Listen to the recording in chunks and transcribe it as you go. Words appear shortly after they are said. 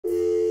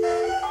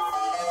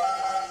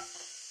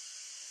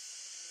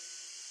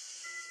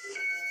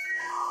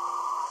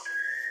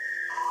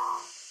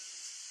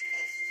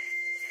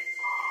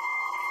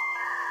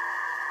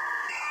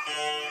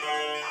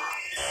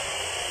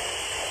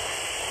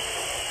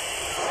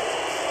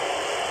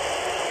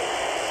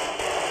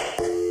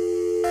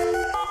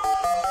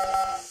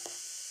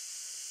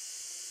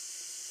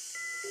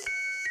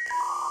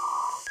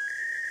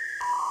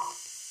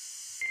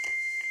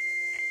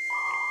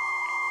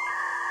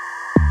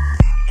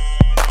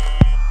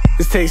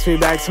This takes me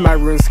back to my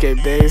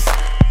RuneScape days,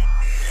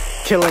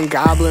 killing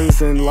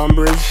goblins in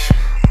Lumbridge.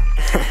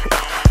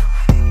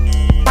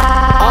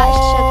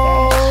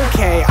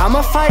 Okay, I'm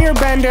a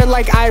firebender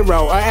like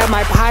Iroh, at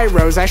my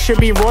pyros I should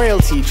be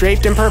royalty,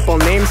 draped in purple,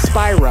 named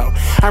Spyro.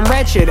 I'm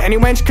wretched, any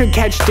wench could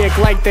catch dick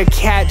like the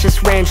cat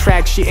just ran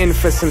track, she in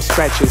for some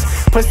stretches.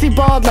 Pussy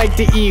bald like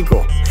the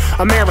eagle.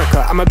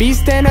 America, I'm a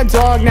beast and a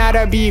dog, not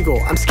a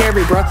beagle. I'm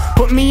scary, bruh,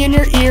 put me in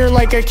your ear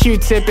like a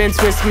Q-tip and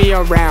twist me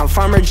around.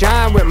 Farmer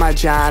John with my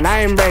John, I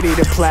am ready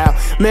to plow.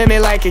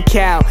 Meme like a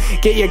cow,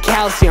 get your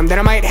calcium, then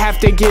I might have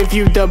to give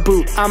you the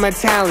boot. I'm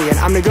Italian,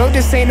 I'm the goat,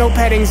 this ain't no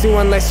petting zoo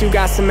unless you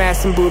got some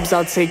ass and boobs.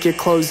 I'll take your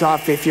clothes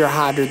off if you're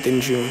hotter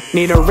than June.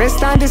 Need a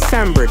wrist on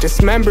December,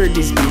 dismembered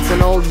these beats,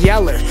 an old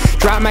yeller.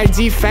 Drop my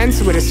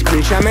defense with a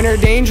screech, I'm in her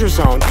danger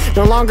zone.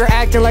 No longer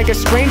acting like a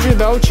stranger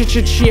though,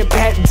 chi-chi-chi a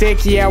pet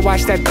dick, yeah,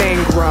 watch that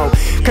thing grow,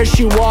 cause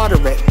she water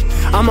it.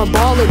 I'm a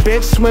baller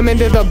bitch, swim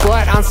into the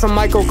butt on some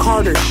Michael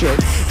Carter shit.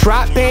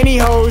 Drop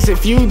pantyhose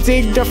if you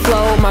dig the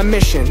flow, my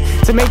mission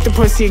to make the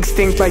pussy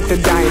extinct like the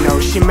dino.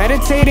 She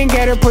meditate and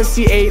get her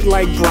pussy ate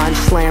like brunch.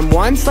 Slam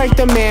once like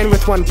the man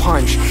with one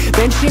punch,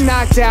 then she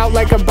knocked out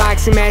like a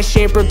boxing match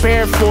she ain't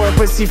prepared for.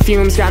 Pussy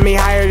fumes got me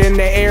hired in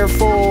the Air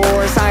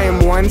Force. I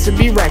am one to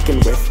be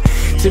reckoned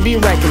with, to be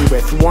reckoned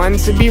with, one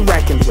to be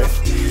reckoned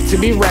with, to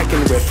be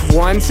reckoned with,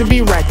 one to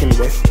be reckoned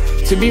with,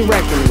 to be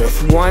reckoned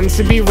with, one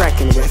to be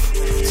reckoned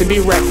with, to be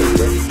reckoned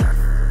with.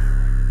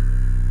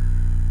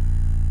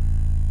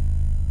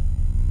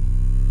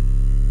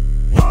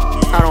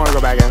 I don't wanna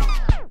go back in.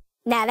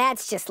 Now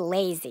that's just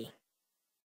lazy.